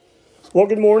Well,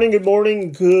 good morning, good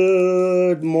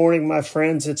morning, my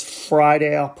friends. It's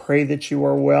Friday. I'll pray that you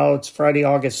are well. It's Friday,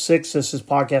 August 6th. This is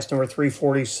podcast number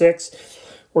 346.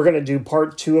 We're going to do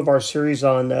part 2 of our series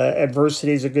on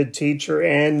adversity is a good teacher.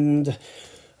 And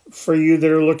for you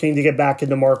that are looking to get back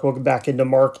into Mark, we'll get back into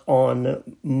Mark on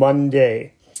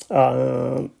Monday.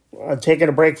 I'm taking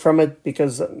a break from it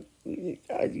because,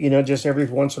 just every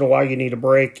once in a while you need a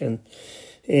break. And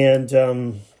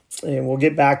we'll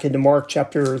get back into Mark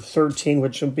chapter 13,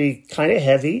 which will be kind of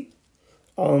heavy.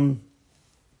 But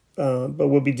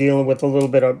we'll be dealing with a little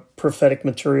bit of prophetic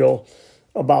material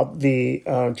about the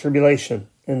tribulation.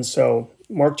 And so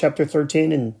Mark chapter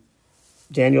 13 and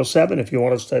Daniel 7, if you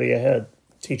want to study ahead.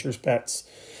 Teacher's pets.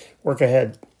 Work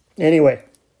ahead. Anyway,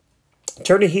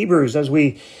 turn to Hebrews as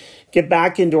we get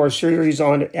back into our series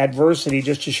on adversity,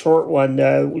 just a short one.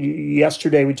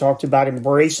 Yesterday we talked about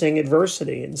embracing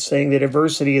adversity and saying that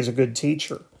adversity is a good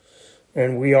teacher.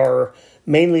 And we are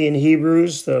mainly in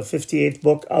Hebrews, the 58th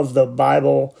book of the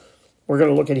Bible. We're going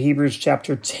to look at Hebrews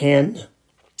chapter 10,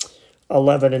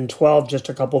 11, and 12, just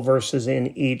a couple verses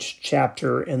in each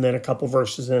chapter, and then a couple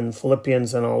verses in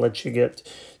Philippians, and I'll let you get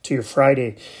to your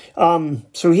Friday.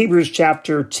 So Hebrews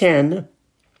chapter 10,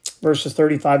 verses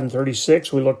 35 and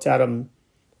 36, we looked at them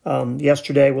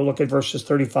yesterday. We'll look at verses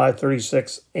 35,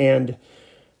 36, and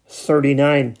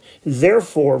 39.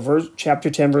 Therefore, chapter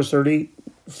 10, verse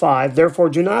 35, therefore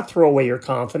do not throw away your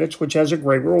confidence, which has a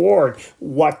great reward.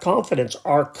 What confidence?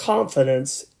 Our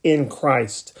confidence in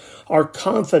Christ. Our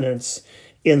confidence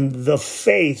in the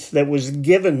faith that was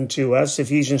given to us.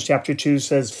 Ephesians chapter 2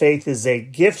 says faith is a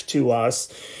gift to us,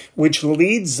 which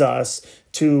leads us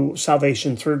to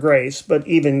salvation through grace, but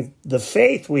even the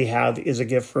faith we have is a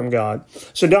gift from God.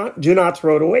 So do not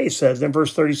throw it away, he says in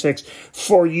verse 36,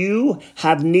 for you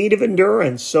have need of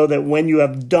endurance, so that when you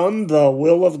have done the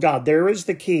will of God, there is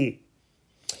the key.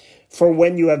 For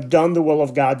when you have done the will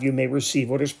of God, you may receive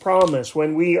what is promised.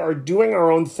 When we are doing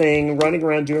our own thing, running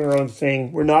around doing our own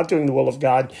thing, we're not doing the will of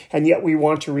God, and yet we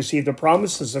want to receive the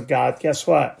promises of God, guess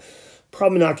what?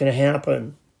 Probably not going to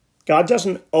happen. God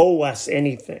doesn't owe us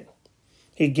anything.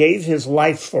 He gave his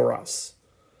life for us.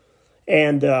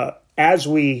 And as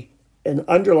we, and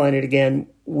underline it again,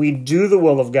 we do the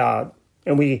will of God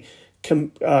and we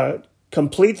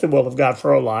complete the will of God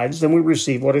for our lives, then we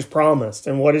receive what is promised.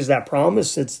 And what is that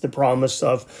promise? It's the promise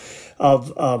of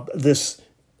this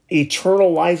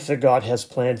eternal life that God has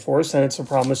planned for us. And it's a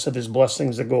promise of his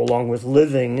blessings that go along with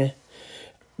living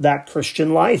that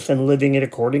Christian life and living it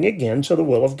according again to the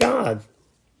will of God.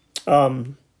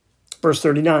 Verse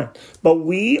 39, but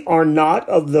we are not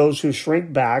of those who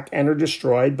shrink back and are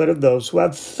destroyed, but of those who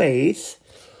have faith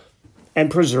and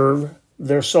preserve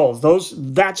their souls.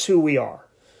 That's who we are.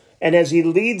 And as he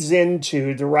leads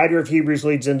into, the writer of Hebrews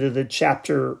leads into the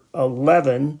chapter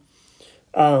 11,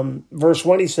 verse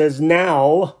 1, he says,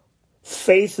 now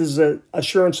faith is the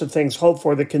assurance of things hoped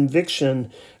for, the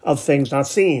conviction of things not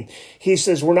seen. He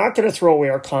says we're not going to throw away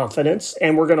our confidence,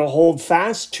 and we're going to hold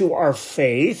fast to our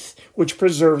faith, which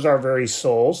preserves our very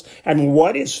souls. And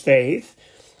what is faith?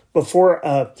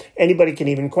 Before anybody can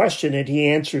even question it, he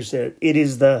answers it. It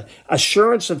is the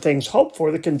assurance of things hoped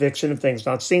for, the conviction of things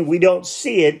not seen. We don't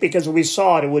see it because if we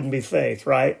saw it, it wouldn't be faith,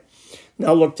 right?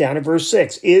 Now look down at verse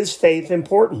 6. Is faith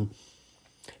important?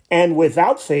 And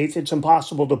without faith, it's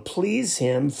impossible to please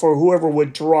him, for whoever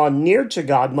would draw near to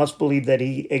God must believe that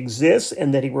he exists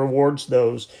and that he rewards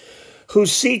those who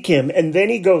seek him. And then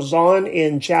he goes on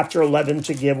in chapter 11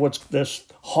 to give what's this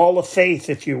hall of faith,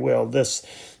 if you will, this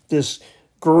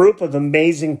group of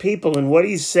amazing people. And what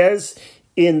he says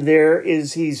in there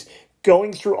is he's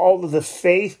going through all of the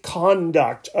faith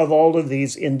conduct of all of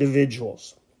these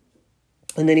individuals.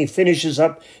 And then he finishes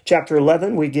up chapter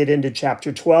 11. We get into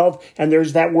chapter 12. And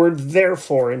there's that word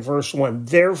therefore in verse 1.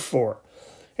 Therefore.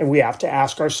 And we have to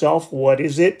ask ourselves, what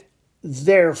is it?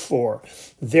 Therefore.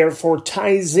 Therefore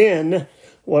ties in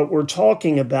what we're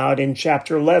talking about in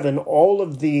chapter 11. All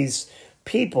of these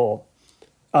people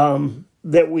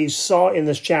that we saw in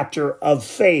this chapter of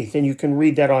faith. And you can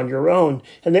read that on your own.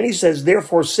 And then he says,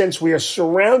 therefore, since we are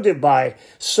surrounded by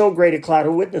so great a cloud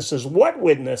of witnesses. What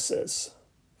witnesses?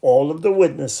 All of the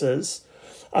witnesses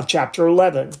of chapter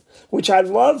 11, which I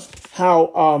love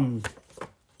how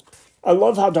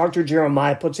Dr.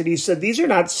 Jeremiah puts it. He said, these are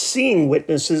not seeing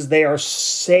witnesses, they are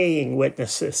saying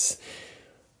witnesses.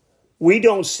 We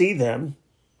don't see them.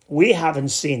 We haven't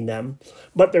seen them,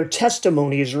 but their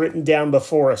testimony is written down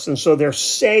before us. And so they're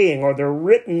saying, or they're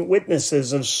written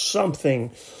witnesses of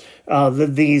something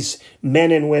that these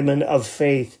men and women of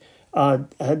faith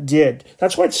did.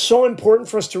 That's why it's so important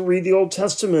for us to read the Old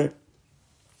Testament.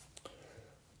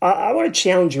 I want to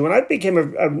challenge you. When I became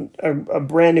a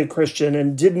brand new Christian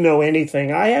and didn't know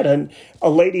anything, I had a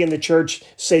lady in the church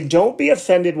say, don't be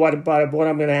offended by what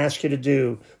I'm going to ask you to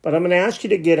do, but I'm going to ask you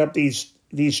to get up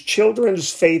these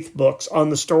children's faith books on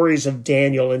the stories of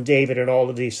Daniel and David and all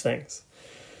of these things.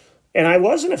 And I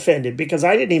wasn't offended because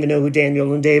I didn't even know who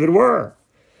Daniel and David were.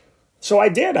 So I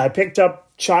did. I picked up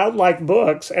childlike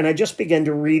books and I just began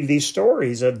to read these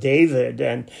stories of David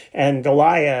and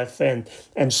Goliath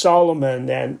and Solomon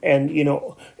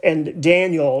and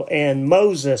Daniel and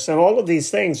Moses and all of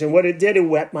these things. And what it did, it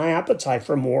whet my appetite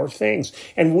for more things.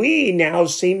 And we now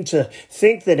seem to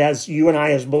think that as you and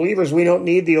I as believers, we don't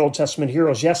need the Old Testament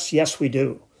heroes. Yes, we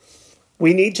do.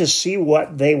 We need to see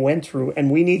what they went through, and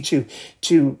we need to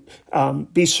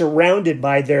be surrounded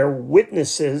by their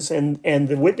witnesses. And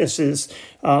the witness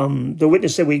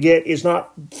that we get is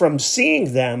not from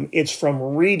seeing them; it's from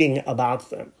reading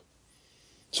about them.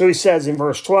 So he says in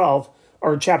verse 12,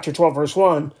 or chapter 12, verse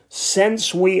 1,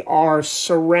 since we are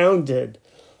surrounded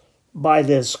by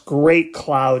this great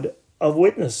cloud of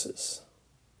witnesses,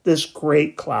 let's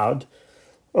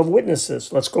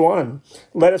go on.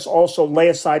 Let us also lay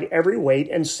aside every weight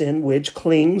and sin which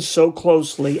clings so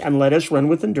closely, and let us run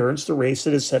with endurance the race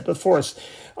that is set before us.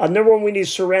 Number one, we need to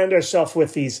surround ourselves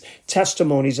with these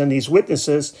testimonies and these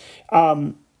witnesses.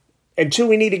 And two,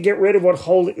 we need to get rid of what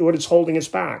is holding us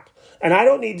back. And I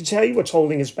don't need to tell you what's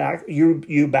holding us back,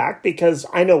 you back, because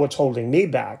I know what's holding me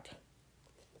back.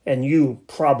 And you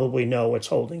probably know what's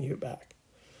holding you back.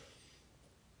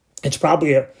 It's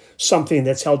probably something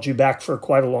that's held you back for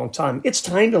quite a long time. It's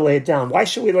time to lay it down. Why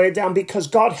should we lay it down? Because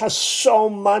God has so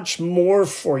much more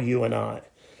for you and I.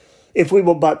 If we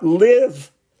will but live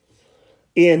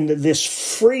in this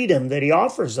freedom that he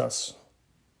offers us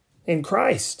in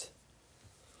Christ.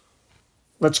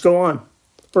 Let's go on.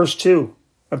 Verse 2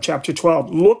 of chapter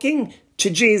 12. Looking to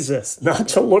Jesus, not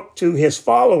to look to his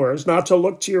followers, not to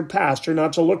look to your pastor,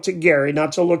 not to look to Gary,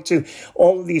 not to look to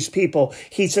all of these people.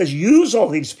 He says, use all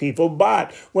these people,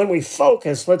 but when we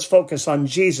focus, let's focus on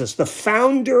Jesus, the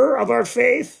founder of our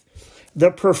faith, the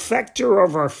perfecter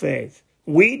of our faith.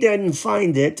 We didn't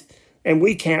find it, and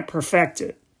we can't perfect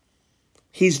it.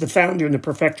 He's the founder and the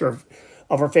perfecter of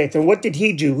our faith. And what did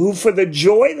he do? Who for the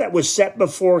joy that was set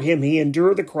before him, he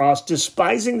endured the cross,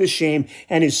 despising the shame,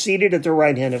 and is seated at the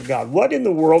right hand of God. What in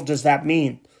the world does that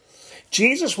mean?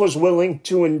 Jesus was willing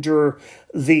to endure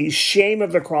the shame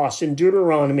of the cross. In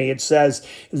Deuteronomy, it says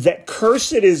that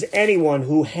cursed is anyone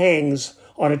who hangs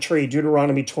on a tree,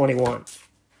 Deuteronomy 21.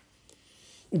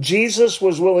 Jesus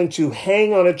was willing to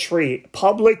hang on a tree,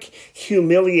 public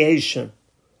humiliation,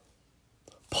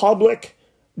 public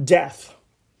death.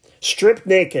 Stripped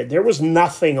naked. There was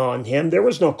nothing on him. There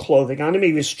was no clothing on him.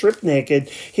 He was stripped naked.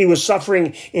 He was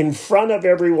suffering in front of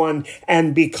everyone.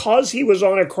 And because he was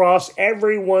on a cross,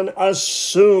 everyone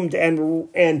assumed,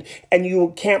 and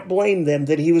you can't blame them,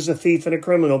 that he was a thief and a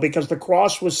criminal, because the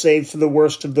cross was saved for the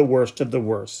worst of the worst of the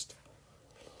worst.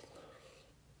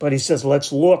 But he says,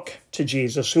 let's look to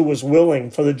Jesus, who was willing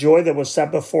for the joy that was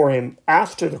set before him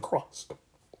after the cross,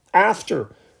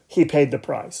 after he paid the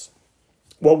price.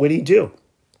 What would he do?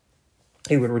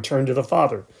 He would return to the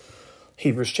Father.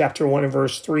 Hebrews chapter 1 and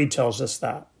verse 3 tells us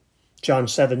that. John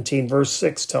 17 verse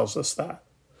 6 tells us that.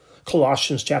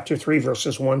 Colossians chapter 3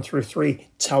 verses 1 through 3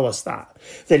 tell us that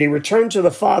he returned to the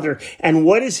Father. And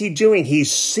what is he doing?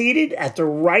 He's seated at the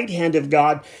right hand of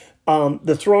God,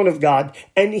 the throne of God,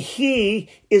 and he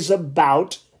is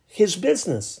about his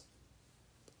business.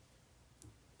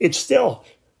 It's still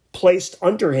placed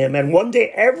under him. And one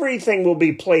day everything will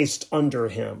be placed under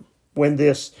him when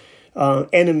this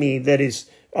enemy that is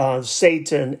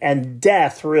Satan, and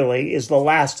death really is the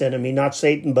last enemy, not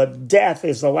Satan, but death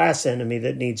is the last enemy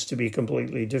that needs to be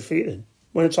completely defeated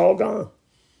when it's all gone.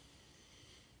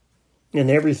 And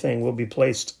everything will be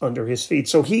placed under his feet.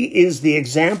 So he is the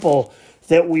example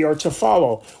that we are to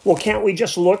follow. Well, can't we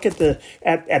just look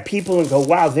at people and go,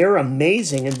 wow, they're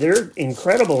amazing and they're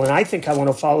incredible, and I think I want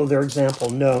to follow their example?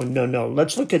 No.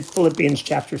 Let's look at Philippians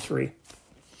chapter 3.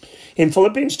 In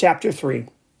Philippians chapter 3,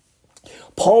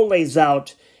 Paul lays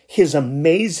out his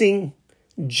amazing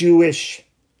Jewish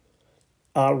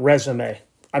resume.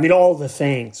 I mean, all the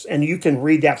things. And you can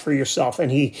read that for yourself.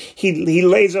 And he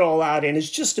lays it all out. And it's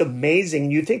just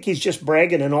amazing. You think he's just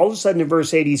bragging. And all of a sudden in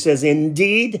verse 8, he says,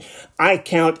 indeed, I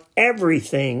count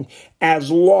everything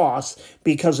as loss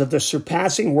because of the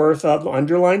surpassing worth of,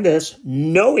 underline this,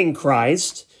 knowing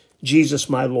Christ. Jesus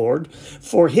my Lord.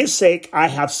 For his sake I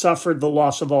have suffered the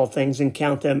loss of all things and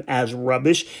count them as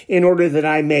rubbish, in order that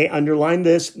I may, underline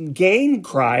this, gain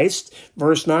Christ,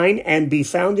 verse 9, and be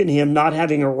found in him, not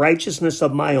having a righteousness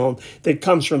of my own that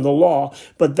comes from the law,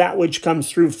 but that which comes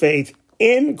through faith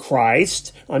in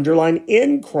Christ, underline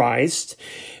in Christ,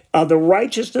 the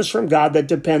righteousness from God that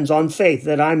depends on faith,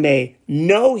 that I may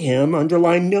know him,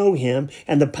 underline know him,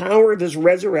 and the power of his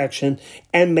resurrection,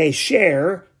 and may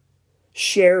share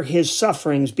his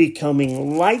sufferings,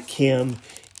 becoming like him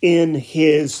in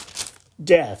his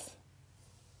death.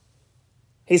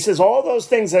 He says, all those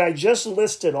things that I just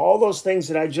listed, all those things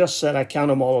that I just said, I count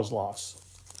them all as loss.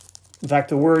 In fact,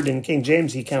 the word in King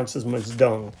James, he counts them as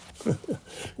dung.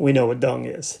 We know what dung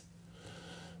is.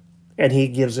 And he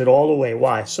gives it all away.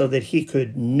 Why? So that he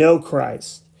could know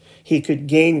Christ. He could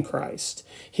gain Christ.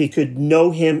 He could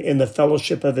know him in the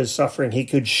fellowship of his suffering. He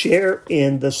could share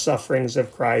in the sufferings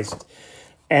of Christ.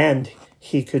 And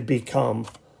he could become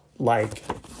like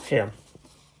him.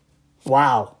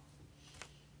 Wow.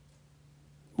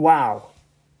 Wow.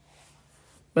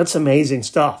 That's amazing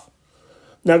stuff.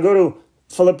 Now go to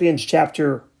Philippians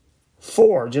chapter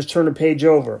 4. Just turn a page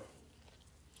over.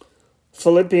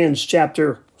 Philippians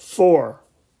chapter 4,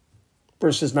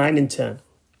 verses 9 and 10.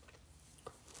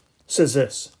 Says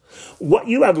this, what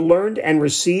you have learned and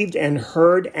received and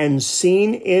heard and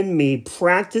seen in me,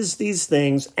 practice these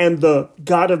things, and the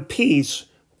God of peace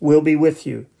will be with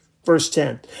you. Verse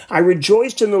 10, I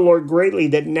rejoiced in the Lord greatly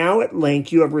that now at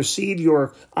length you have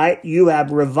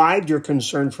revived your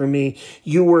concern for me.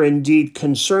 You were indeed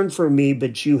concerned for me,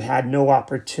 but you had no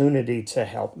opportunity to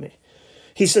help me.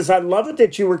 He says, I love it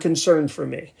that you were concerned for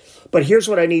me, but here's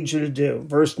what I need you to do.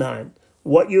 Verse 9,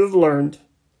 what you have learned,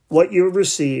 what you have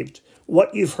received,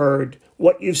 what you've heard,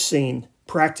 what you've seen,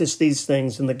 practice these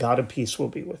things and the God of peace will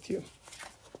be with you.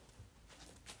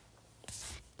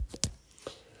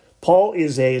 Paul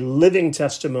is a living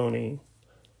testimony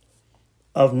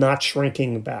of not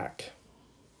shrinking back,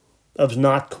 of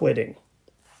not quitting.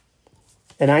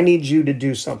 And I need you to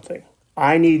do something.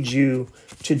 I need you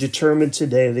to determine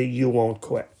today that you won't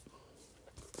quit.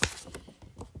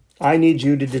 I need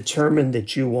you to determine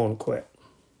that you won't quit.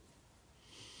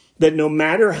 That no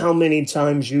matter how many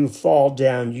times you fall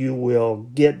down, you will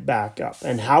get back up.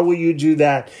 And how will you do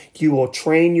that? You will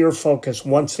train your focus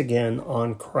once again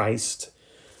on Christ.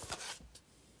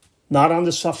 Not on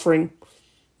the suffering,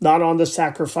 not on the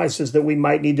sacrifices that we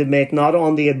might need to make, not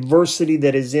on the adversity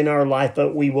that is in our life,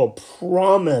 but we will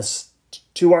promise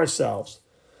to ourselves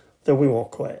that we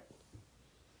won't quit.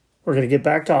 We're going to get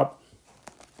back up.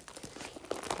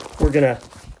 We're going to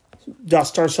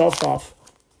dust ourselves off.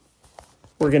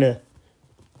 We're going to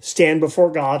stand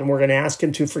before God and we're going to ask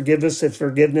him to forgive us if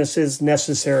forgiveness is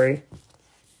necessary.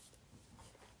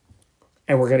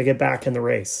 And we're going to get back in the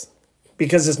race.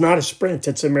 Because it's not a sprint,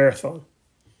 it's a marathon.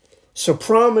 So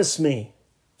promise me,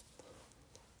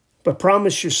 but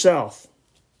promise yourself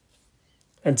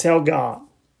and tell God,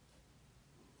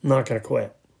 I'm not going to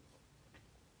quit.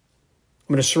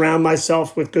 I'm going to surround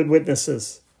myself with good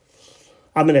witnesses.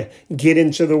 I'm going to get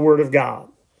into the Word of God.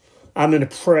 I'm going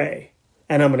to pray.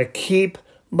 And I'm going to keep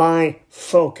my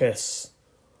focus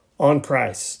on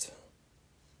Christ.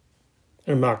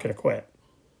 And I'm not going to quit.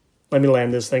 Let me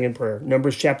land this thing in prayer.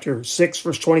 Numbers chapter 6,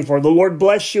 verse 24. The Lord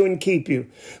bless you and keep you.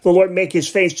 The Lord make his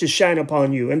face to shine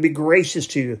upon you and be gracious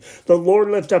to you. The Lord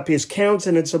lift up his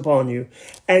countenance upon you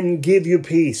and give you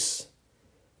peace.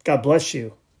 God bless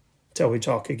you till we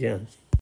talk again.